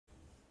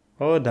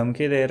ओ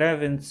धमकी दे रहा है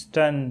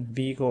विंस्टन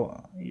वी को।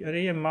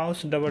 अरे ये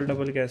माउस डबल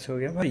डबल कैसे हो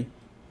गया भाई।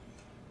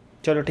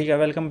 चलो ठीक है,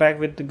 वेलकम बैक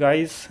विद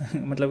गाइस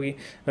मतलब कि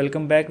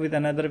welcome back with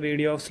another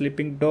video of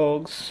sleeping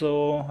dogs. सो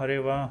अरे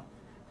वाह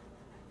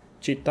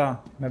चीता,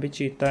 मैं भी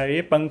चीता है।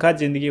 ये पंखा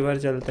ज़िंदगी भर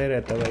चलते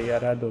रहता है भाई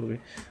यार, हद हो गई।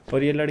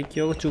 और ये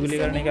लड़कियों को चुगली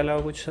करने के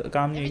अलावा कुछ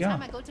काम नहीं क्या।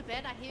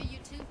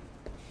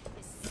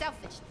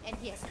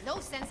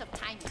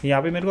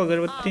 यहाँ पे मेरे को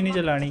अगरबत्ती नहीं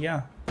जलानी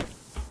क्या।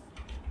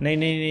 नहीं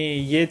नहीं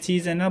नहीं, ये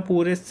चीज़ है ना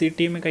पूरे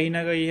सिटी में कहीं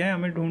ना कहीं है,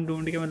 हमें ढूंढ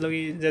ढूंढ के मतलब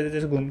कि जैसे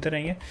जैसे घूमते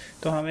रहेंगे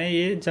तो हमें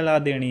ये जला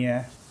देनी है।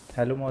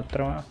 हेलो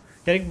मोहतरमा,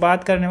 यार एक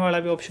बात करने वाला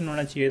भी ऑप्शन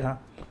होना चाहिए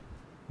था।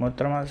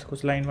 मोहतरमा से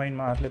कुछ लाइन वाइन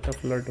मार लेता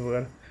फ्लर्ट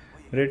वगैरह।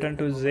 रिटर्न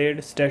टू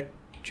जेड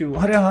स्टैचू,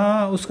 अरे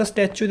हाँ उसका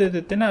स्टैचू दे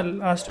देते ना,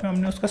 लास्ट में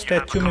हमने उसका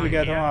स्टैचू मिल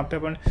गया था वहाँ पे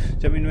अपन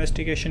जब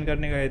इन्वेस्टिगेशन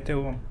करने गए थे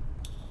वो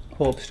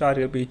होप स्टार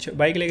के पीछे।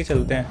 बाइक लेके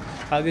चलते हैं,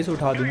 आगे से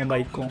उठा दूंगा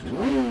बाइक को।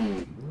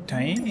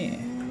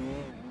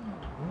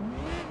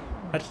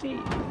 अरे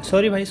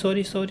सॉरी भाई,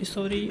 सॉरी सॉरी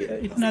सॉरी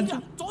इतना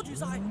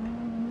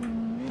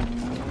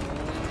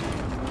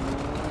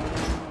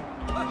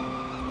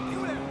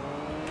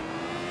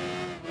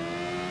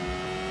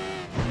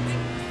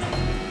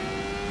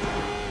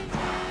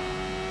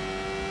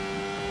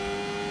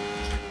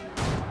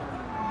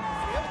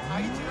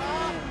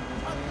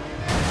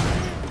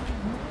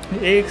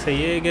एक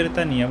सही है,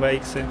 गिरता नहीं है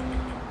बाइक से।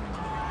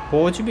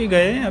 पहुंच भी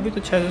गए, अभी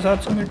तो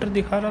 600-700 मीटर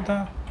दिखा रहा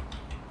था।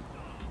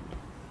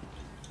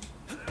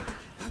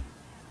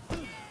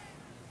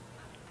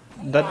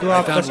 दद्दू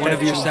आपका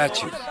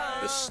statue.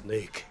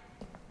 Snake.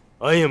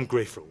 I am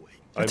grateful.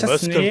 I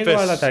must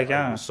confess, I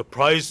was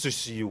surprised to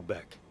see you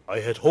back. I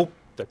had hoped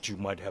that you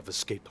might have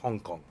escaped Hong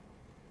Kong.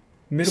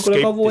 मेरे को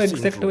लगा वो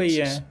एग्जैक्ट वही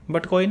है,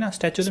 बट कोई ना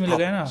स्टैचू तो मिल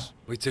गया ना।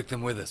 We took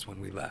them with us when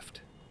we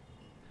left.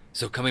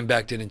 So coming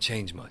back didn't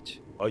change much.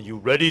 Are you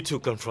ready to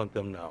confront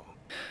them now?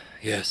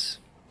 Yes,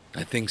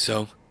 I think so.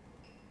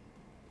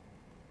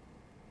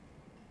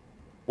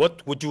 What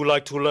would you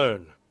like to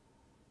learn?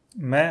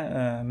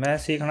 मैं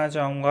सीखना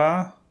चाहूँगा।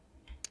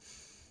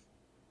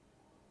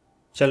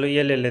 चलो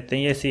ये ले लेते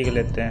हैं, ये सीख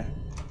लेते हैं।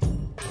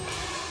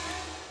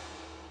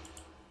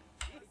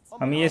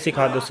 हम ये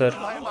सिखा दो सर।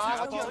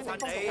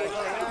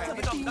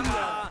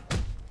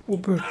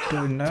 ऊपर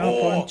नया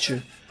पंच,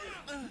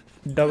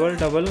 डबल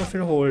डबल और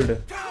फिर होल्ड।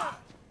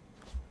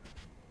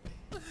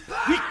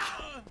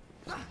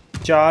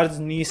 चार्ज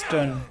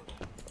नीस्टन,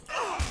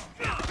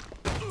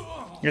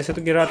 ऐसे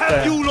तो गिराता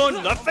है।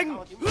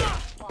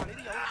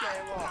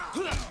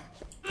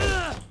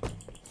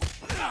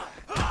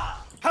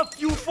 Have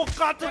you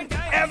forgotten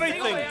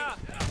everything?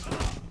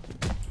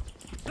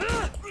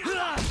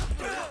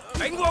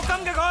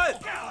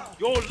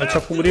 अच्छा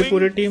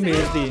पूरी टीम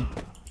भेज दी।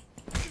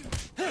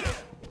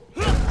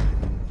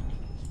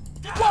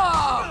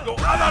 Your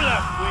other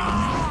left wing.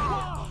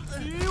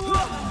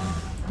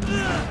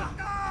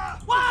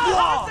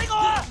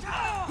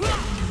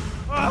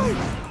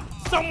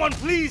 Someone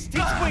please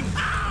teach wing.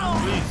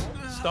 Please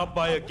stop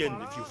by again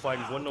if you find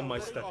one of my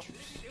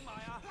statues.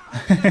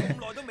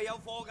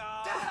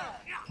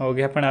 हो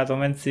गया अपना, तो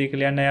मैंने सीख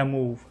लिया नया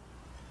मूव।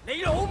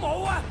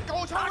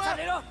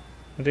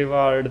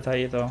 रिवार्ड था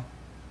ये तो।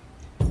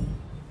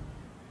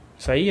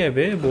 सही है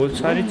बे, बहुत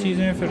सारी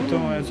चीजें फिर तो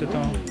ऐसे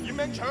तो।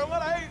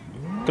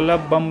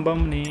 क्लब बम बम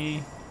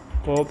नहीं,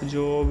 कोप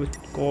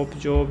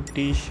जॉब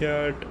टी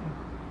शर्ट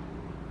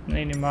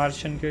नहीं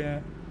मार्शन के।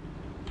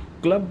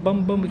 क्लब बम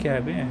बम क्या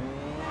है बे।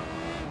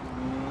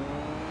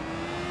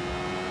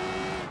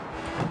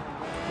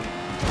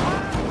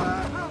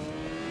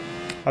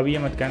 अब ये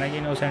मत कहना कि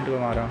इनोसेंट को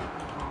मारा।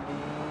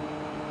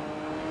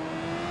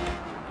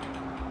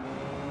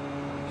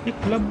 ये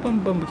क्लब बम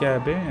बम क्या है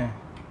बे।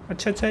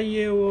 अच्छा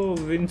ये वो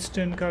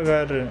विंस्टन का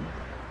घर,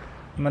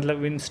 मतलब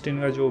विंस्टन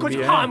का जो भी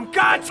है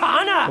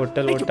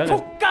होटल।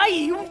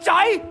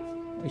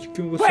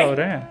 क्यों गुस्सा हो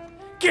रहे हैं।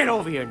 Get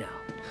over here now.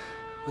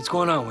 What's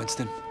going on,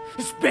 Winston?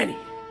 It's Benny,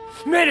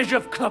 manager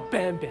of Club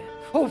Bam Bam,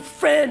 old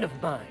friend of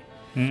mine.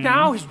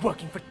 Now he's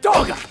working for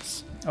Dog Eyes.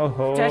 Oh.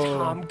 That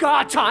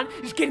Ham-Gatan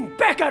is getting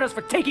back at us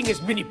for taking his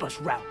minibus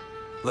route.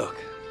 Look,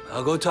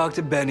 I'll go talk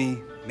to Benny,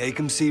 make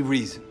him see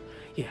reason.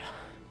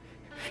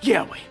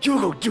 Yeah, wait, you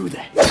go do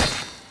that.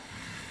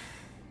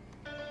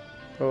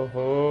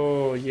 ओहो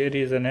ये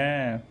reason है।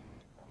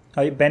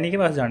 अभी बेनी के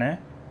पास जाना है।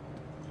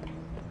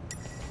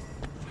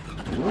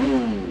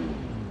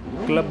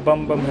 Club बम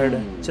बम head,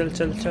 चल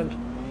चल चल।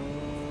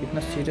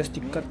 इतना सीरियस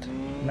दिक्कत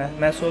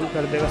मैं सोल्व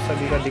कर देगा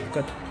सभी का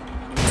दिक्कत।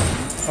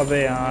 अबे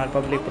यार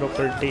पब्लिक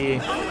प्रॉपर्टी,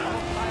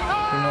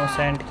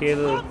 इनोसेंट के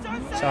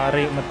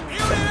सारे मत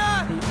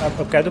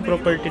अब कह दो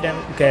प्रॉपर्टी डैम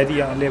कह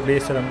दिया ले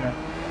बेशरम ने।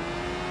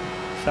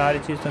 सारी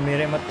चीज़ तो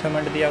मेरे मत्थे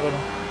मंड दिया करो।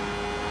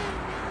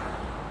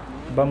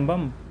 बम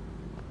बम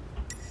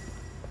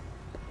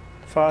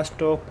fast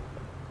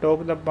talk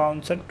the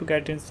bouncer to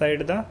get inside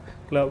the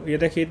club. ये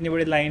देखिए इतनी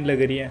बड़ी लाइन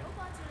लग रही है।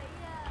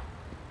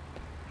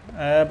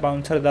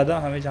 बाउंसर दादा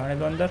हमें जाने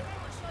दो अंदर।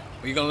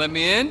 You gonna let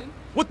me in?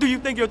 What do you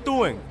think you're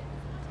doing?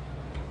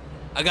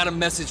 I got a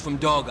message from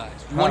Dog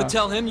Eyes. You want to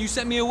tell him you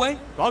sent me away?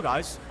 Dog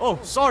Eyes? Oh,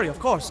 sorry, of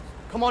course.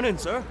 Come on in,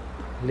 sir.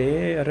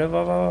 ले अरे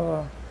वाह वाह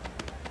वाह,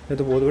 ये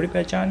तो बहुत बड़ी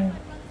पहचान है।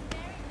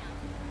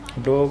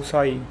 डॉग्स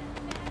आई,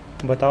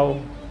 बताओ।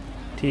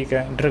 ठीक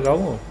है, डर गया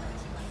वो।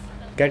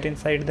 Get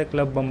inside the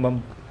club, bum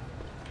bum.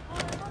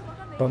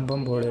 Bum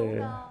bum बोले,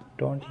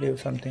 don't leave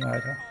something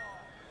आएगा।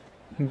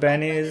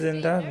 Benny is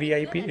in the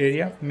VIP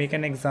area. Make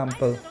an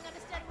example.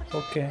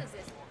 Okay.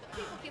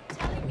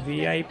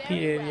 VIP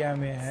area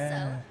में है।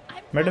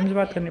 मैडम से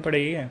बात करनी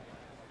पड़ेगी है।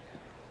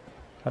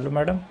 हेलो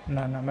मैडम,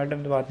 ना ना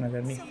मैडम से बात ना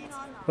करनी।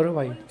 अरे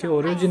भाई क्या हो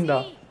रही हो जिंदा?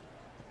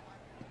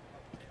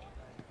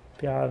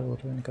 प्यार हो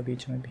रहा है इनका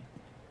बीच में भी।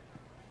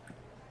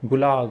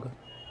 गुलाग,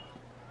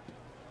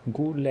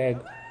 गुलैग।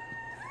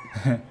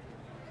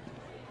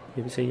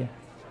 ये भी सही है।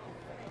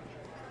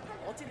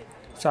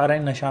 सारा ही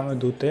नशा में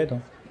दूधते हैं तो।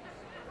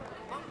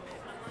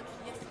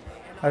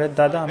 अरे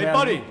दादा हमें। Hey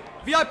buddy,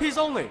 VIPs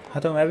only.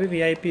 हाँ तो मैं भी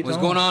VIP What's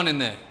going on in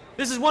there?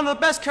 This is one of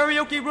the best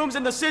karaoke rooms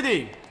in the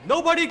city.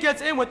 Nobody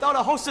gets in without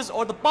a hostess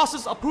or the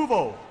boss's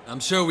approval. I'm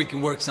sure we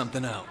can work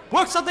something out.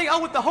 Work something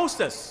out with the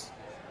hostess.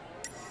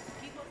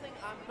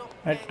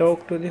 I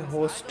talked to the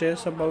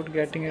hostess about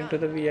getting into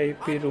the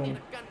VIP room.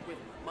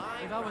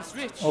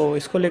 Oh,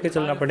 इसको लेके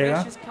चलना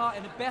पड़ेगा।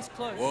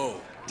 Whoa,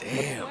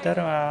 damn.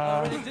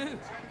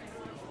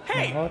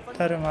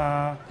 मोहतरमा।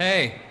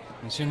 Hey,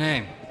 what's your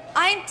name?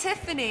 I'm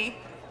Tiffany.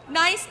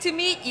 Nice to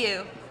meet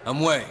you. I'm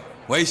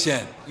Wei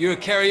Shen. You're a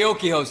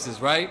karaoke hostess,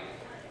 right?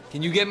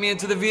 Can you get me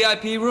into the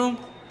VIP room?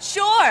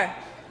 Sure.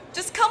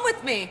 Just come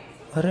with me.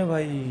 अरे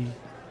भाई,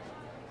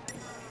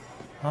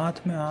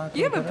 हाथ में हाथ।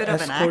 You have a bit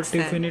of an accent.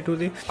 Tiffany to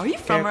the Are you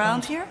from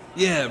around here?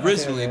 Yeah,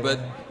 originally, but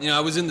I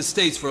was in the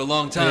States for a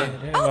long time.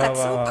 Oh, that's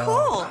so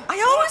cool.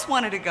 I always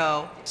wanted to go.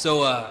 So,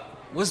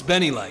 what's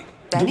Benny like?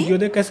 Benny? You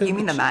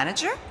mean the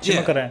manager?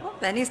 Yeah. Well,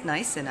 Benny's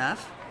nice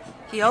enough.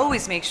 He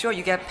always makes sure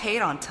you get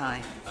paid on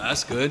time.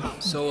 That's good.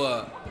 So,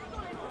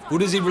 who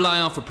does he rely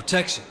on for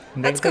protection?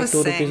 Let's go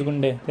sing. 2 rupees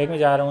गुंडे। देख मैं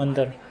जा रहा हूँ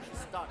अंदर।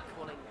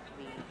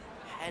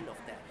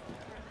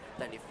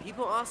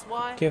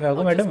 क्या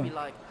भागो madam?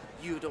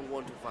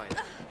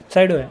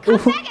 Side में।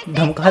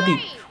 धमका दी।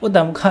 वो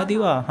धमका दी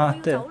वहाँ हाथ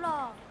से।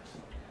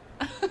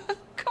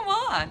 Come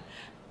on,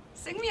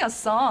 sing me a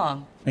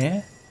song.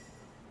 हैं?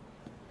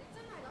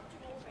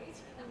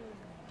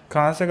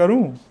 कहाँ से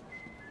करूँ?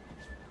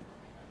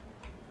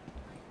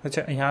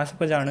 अच्छा यहाँ से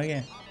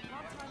पहुँचानोगे?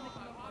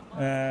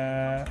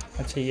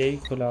 अच्छा यही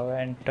खुला हुआ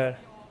है, एंटर।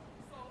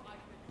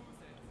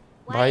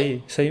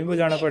 भाई सही में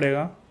जाना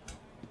पड़ेगा।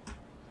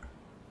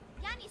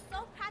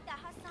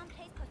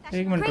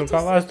 एक मिनट रुको,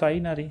 आवाज तो आई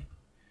ना रही।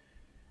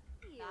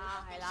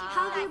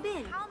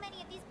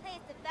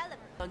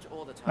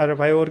 अरे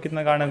भाई और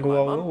कितना गाना गुआ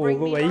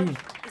होगा भाई?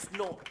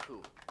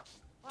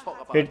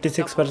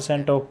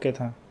 86% ओके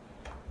था।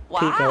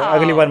 ठीक है,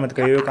 अगली बार मत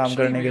कहिए काम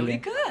करने के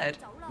लिए।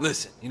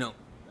 Listen,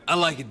 I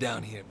like it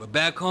down here, but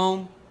back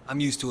home, I'm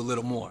used to a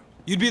little more.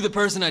 You'd be the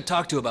person I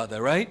talk to about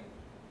that, right?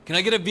 Can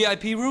I get a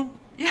VIP room?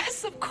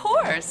 Yes, of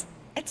course.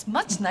 It's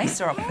much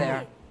nicer up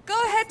there. Go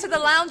ahead to the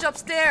lounge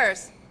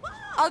upstairs.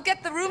 I'll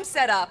get the room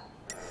set up.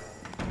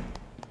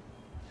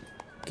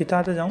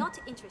 कितना तो जाऊँ? Not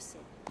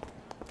interested.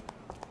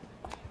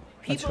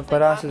 अच्छा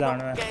परा से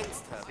जाना है।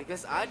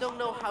 Because I don't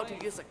know how to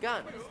use a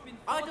gun.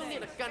 I don't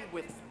need a gun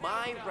with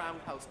my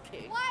roundhouse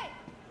kick.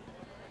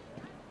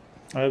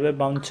 अरे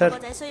bouncer. 個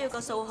仔需要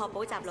個數學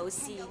補習老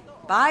師。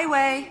 Bye,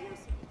 Wei.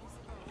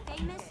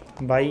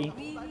 भाई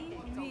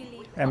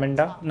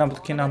एमेंडा ना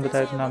क्या नाम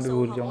बताया तो नाम भी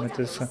भूल गया मैं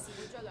तो इसका।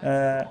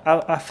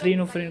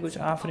 आफरीन कुछ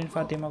आफरीन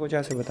फातिमा कुछ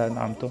ऐसे बताया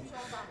नाम तो।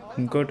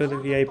 Go to the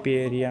VIP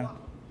area.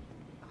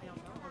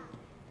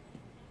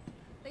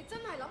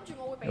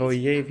 ओ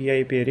ये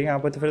VIP area, यहाँ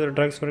पर तो फिर तो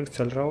ड्रग्स वर्क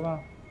चल रहा होगा।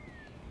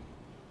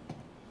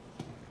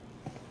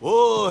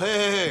 Oh,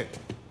 hey.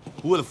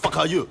 Who the fuck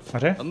are you?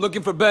 अरे? I'm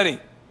looking for Benny.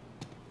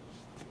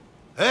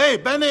 Hey,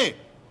 Benny.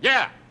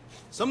 Yeah.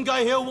 Some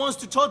guy here wants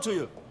to talk to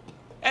you.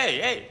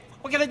 Hey,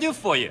 what can I do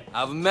for you? I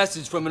have a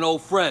message from an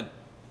old friend,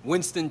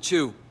 Winston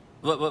Chu.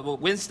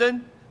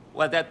 Winston?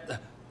 Well,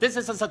 this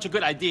isn't such a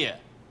good idea.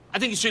 I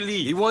think you should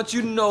leave. He wants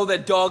you to know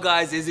that Dog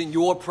Eyes isn't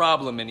your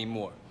problem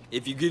anymore.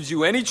 If he gives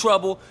you any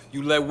trouble,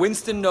 you let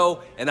Winston know,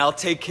 and I'll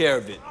take care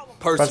of it.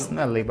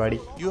 Personally, buddy.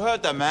 You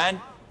heard that, man.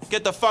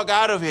 Get the fuck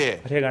out of here.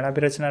 अरे गाना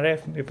भी रचना रे,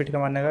 पिट के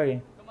मारने का क्या?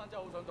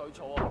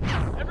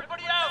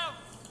 Everybody out.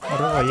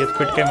 अरे भाई ये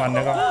पिट के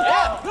मारने का।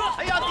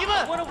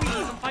 What are we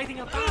even fighting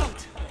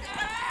about?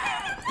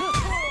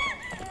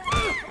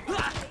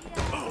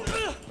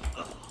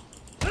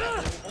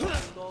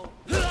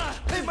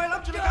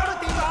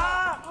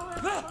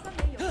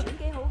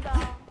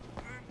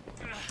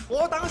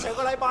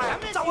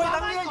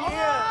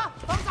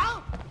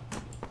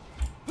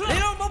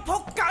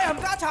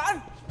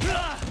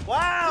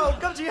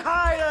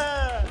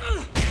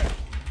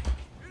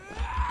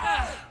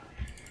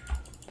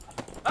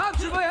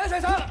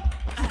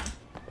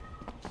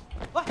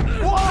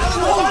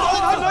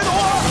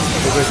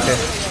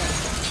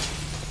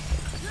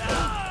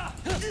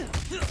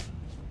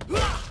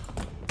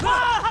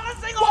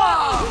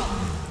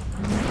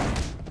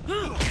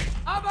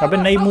 अबे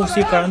नई मूव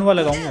सीख करने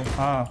वाला लगाऊंगा।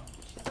 हाँ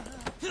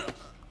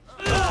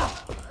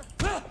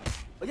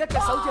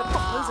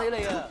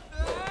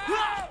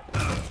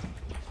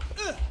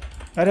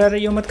अरे अरे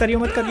यो मत कर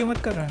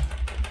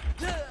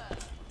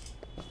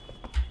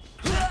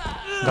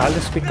गाल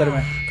स्पीकर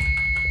में।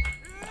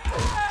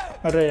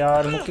 अरे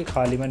यार मुक्की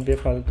खाली मैंने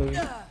बेफालतू की।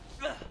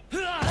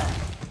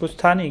 कुछ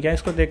था नहीं क्या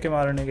इसको देख के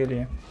मारने के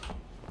लिए?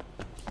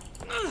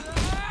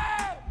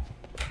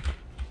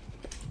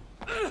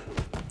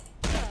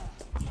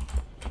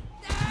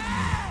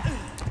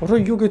 अरे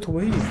यू के तो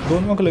भाई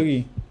दोनों को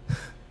लगी।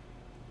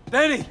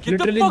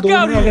 लिटरली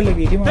दोनों को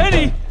लगी थी।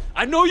 Benny,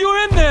 I know you're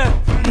in there.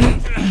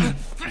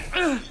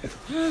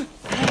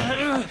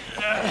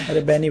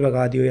 अरे बैनी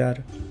भगा दियो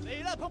यार।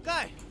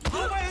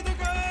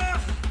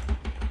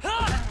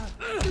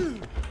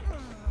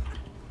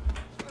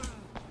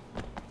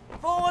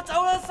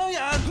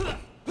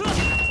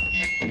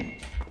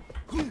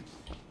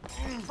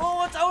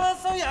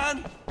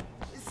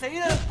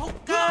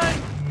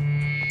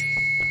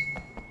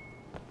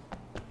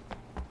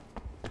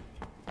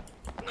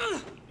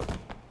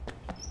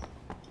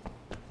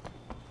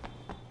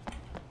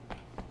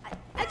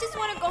 I just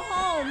want to go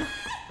home.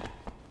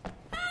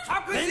 插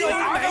佢屎眼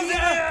咁嘅，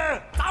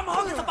斬開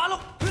佢18碌，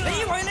你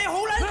以為你好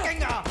撚勁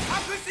啊？插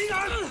佢屎眼，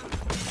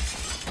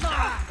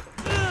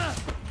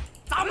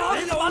斬開佢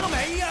18碌尾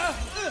啊！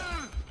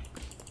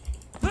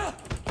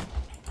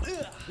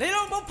你老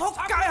母仆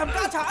街冚家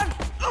鏟，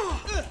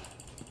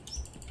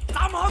斬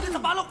開佢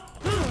18碌，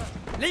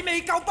你未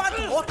夠班同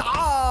我打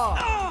啊！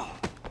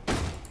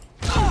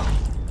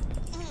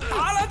打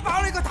撚爆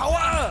你個頭啊！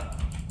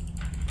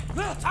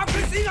插佢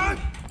屎眼！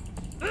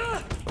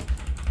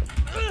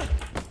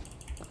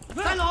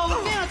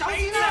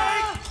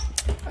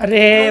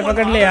 अरे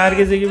पकड़ ले यार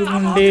किसी की भी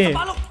मुंडी।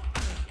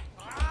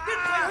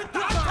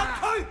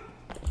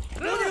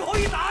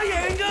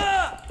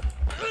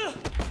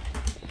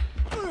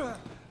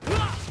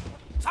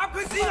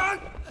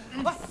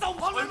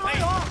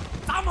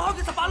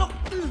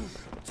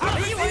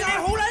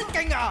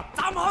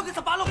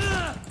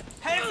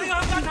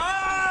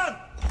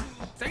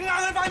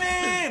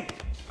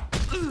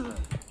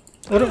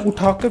 और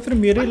उठा के फिर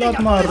मेरे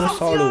लात मार रहे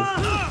साड़ो।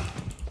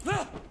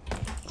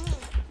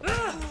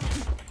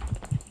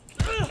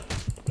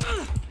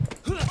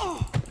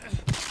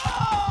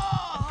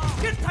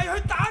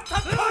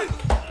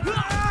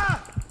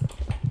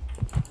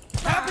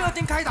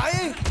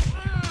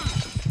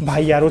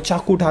 भाई यार वो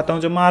चाकू उठाता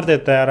हूँ जो मार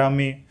देता है यार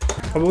हमें।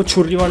 अब वो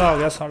छुरी वाला आ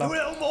गया साड़ा।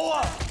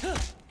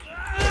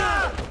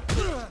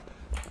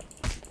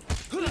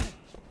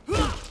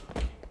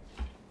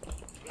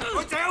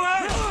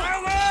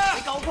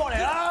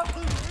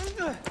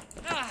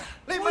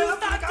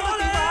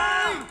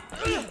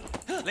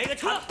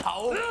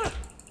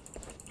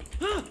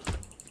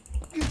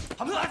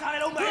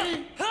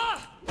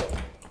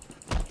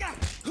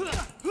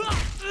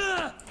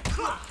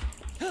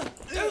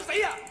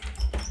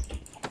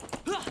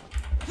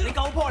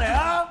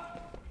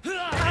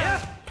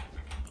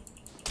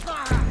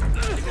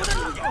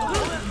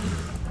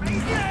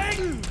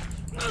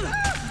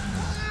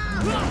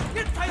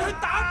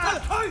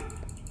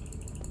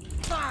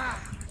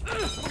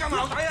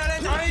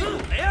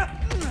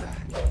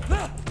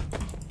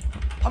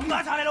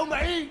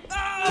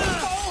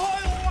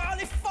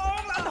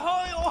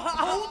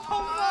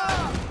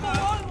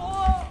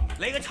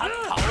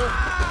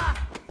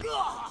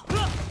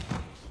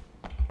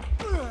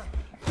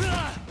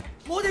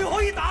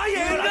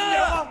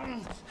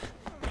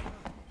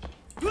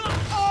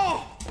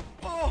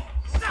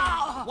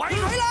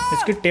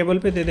 इसके टेबल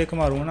पे दे के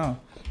मारूंगा ना।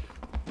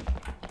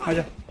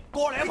 आजा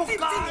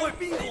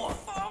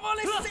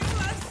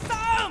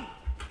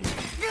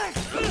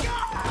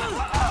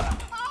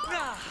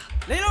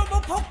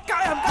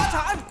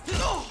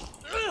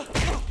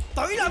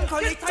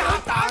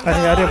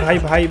अरे अरे भाई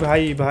भाई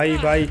भाई भाई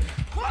भाई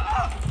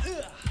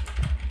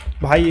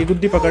भाई ये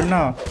गुद्दी पकड़ना।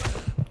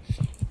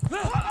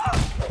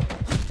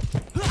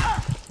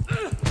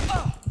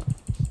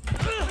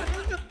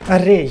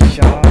 अरे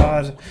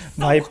यार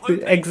भाई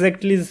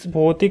एग्जैक्टली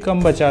बहुत ही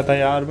कम बचा था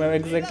यार। मैं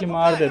एग्जैक्टली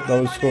मार देता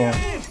हूँ उसको।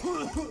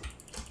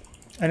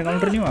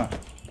 एनकाउंटर नहीं हुआ।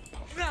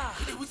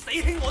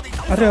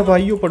 अरे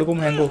भाई यो पड़ गो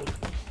महंगो।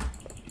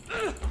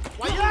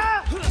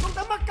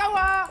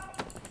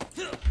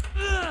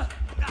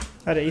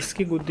 अरे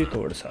इसकी गुद्दी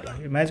तोड़ साला।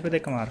 ये मैच पे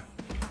देख मार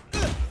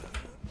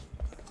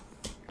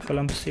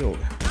कलम से हो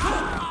गया।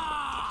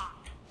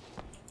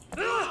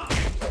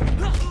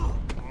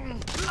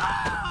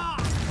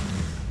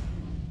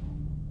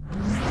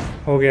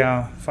 हो गया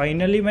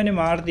फाइनली मैंने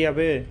मार दिया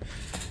बे।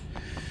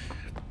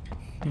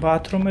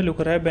 बाथरूम में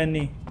लुक रहा है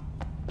बेनी।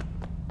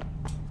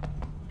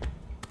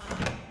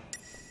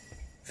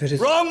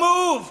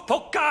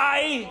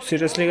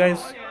 सीरियसली गाइस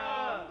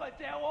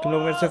तुम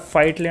लोग मेरे से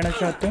फाइट लेना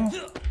चाहते हो?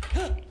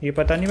 ये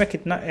पता नहीं मैं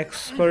कितना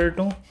एक्सपर्ट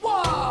हूँ।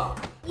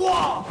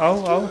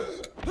 आओ आओ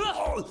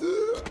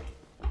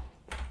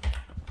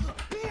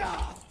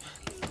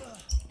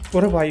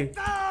अरे भाई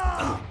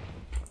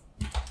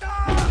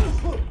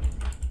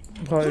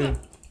भाई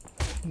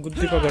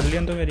गुद्दी पकड़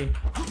लिया तो मेरी।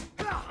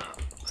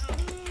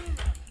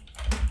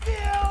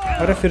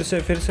 अरे फिर से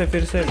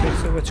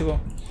बच गो।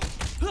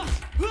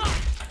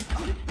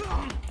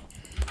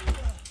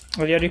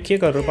 और यार ये क्या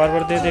कर रहे हो,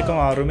 बार-बार दे के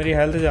मार रहे हो, मेरी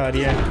हेल्थ जा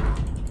रही है।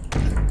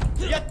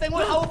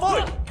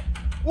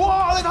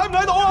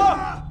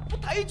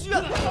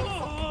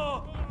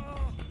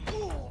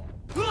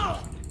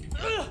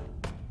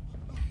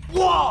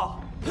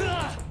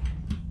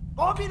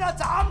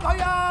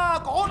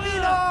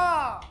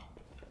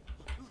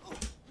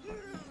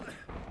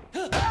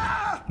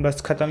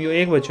 बस खत्म, यो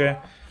एक बचा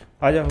है।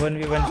 आजा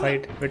 1v1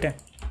 फाइट बेटे।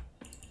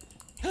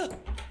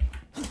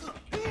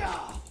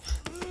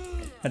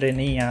 अरे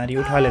नहीं यार, ये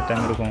उठा लेता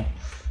है मेरे को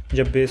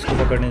जब भी इसको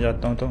पकड़ने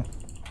जाता हूँ तो।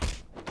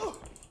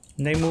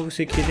 नई मूव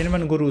सीखी थी ना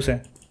मैंने गुरु से।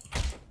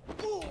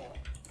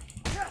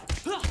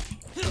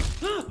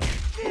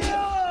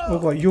 ओ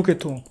भाई यो के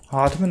तो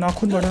हाथ में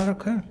नाखून बढ़ा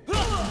रखा है।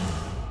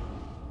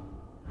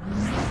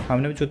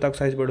 हमने भी जूता का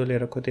साइज बड़ा ले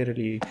रखो तेरे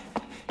लिए।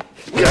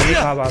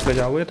 कहाँ भाग के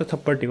जाओगे तो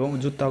थप्पड़ टिको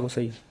जूता को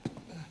सही।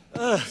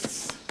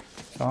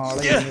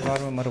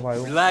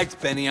 Relax,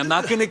 Benny. I'm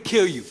not gonna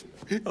kill you.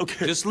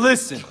 Okay. Just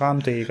listen.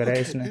 काम तो ये करा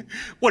है इसने।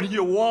 What do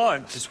you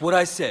want? Just what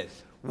I said.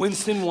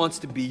 Winston wants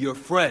to be your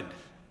friend.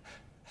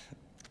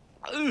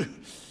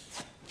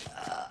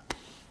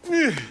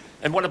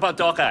 And what about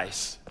Dog Eyes?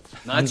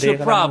 Not your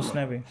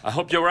problem. I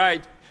hope you're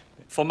right.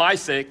 For my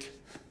sake.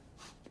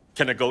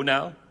 Can I go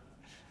now?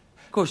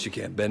 Of course you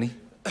can, Benny.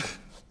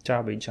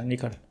 जा भाई जा,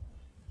 निकल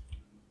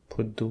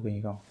फुद्दू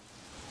कहीं का।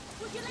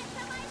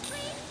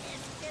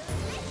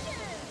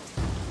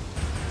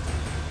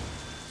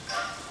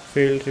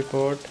 Field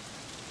report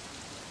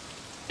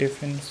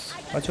defence.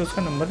 अच्छा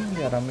उसका number नहीं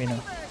दिया रहा मीना।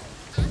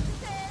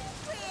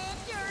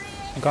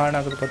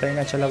 गाना तो पता ही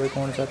ना चला भाई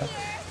कौन सा था।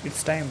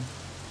 It's time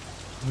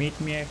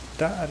meet me at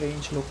the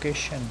arrange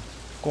location.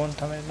 कौन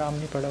था, मेरा नाम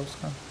नहीं पड़ा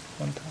उसका,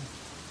 कौन था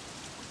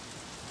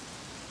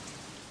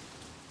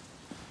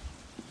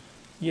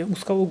ये?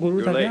 उसका वो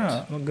गुरु था क्या?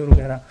 वो गुरु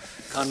कह रहा।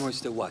 Conroy's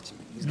still watching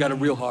me. He's got a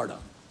real hard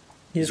on.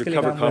 ये इसके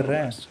लिए काम कर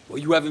रहा है।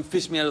 Well, you haven't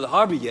fished me out of the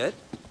harbor yet.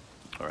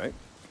 All right.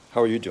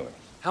 How are you doing?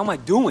 How am I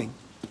doing?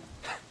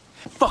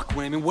 Fuck,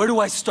 Raymond, where do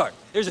I start?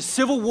 There's a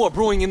civil war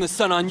brewing in the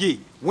Sun on Yi.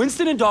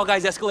 Winston and Dog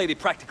Eyes escalated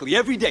practically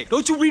every day.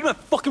 Don't you read my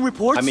fucking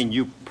reports? I mean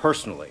you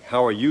personally.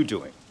 How are you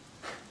doing?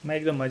 मैं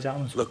एकदम मजा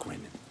हूँ। Look,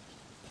 Raymond,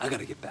 I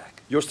gotta get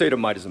back. Your state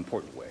of mind is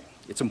important, Wei.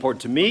 It's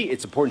important to me,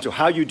 it's important to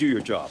how you do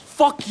your job.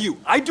 Fuck you!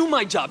 I do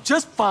my job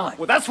just fine!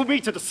 Well, that's for me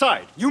to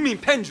decide. You mean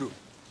Pendrew?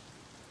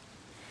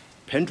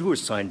 Pendrew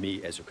assigned me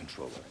as your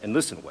controller. And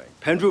listen, Wei,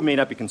 Pendrew may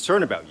not be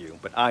concerned about you,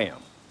 but I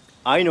am.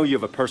 I know you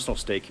have a personal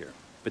stake here,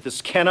 but this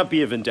cannot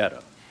be a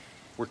vendetta.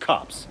 We're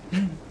cops.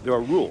 There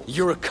are rules.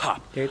 You're a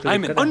cop.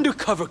 I'm an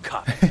undercover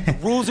cop. The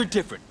rules are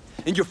different.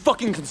 And you're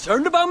fucking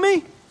concerned about me?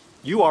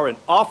 You are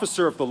an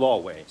officer of the law,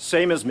 Wei,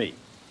 same as me.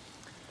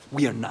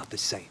 We are not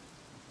the same.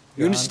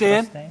 You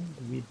understand?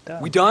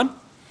 We done?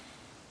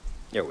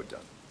 Yeah, we're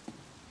done.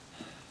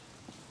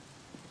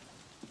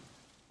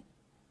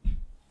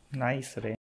 Nice, Ray.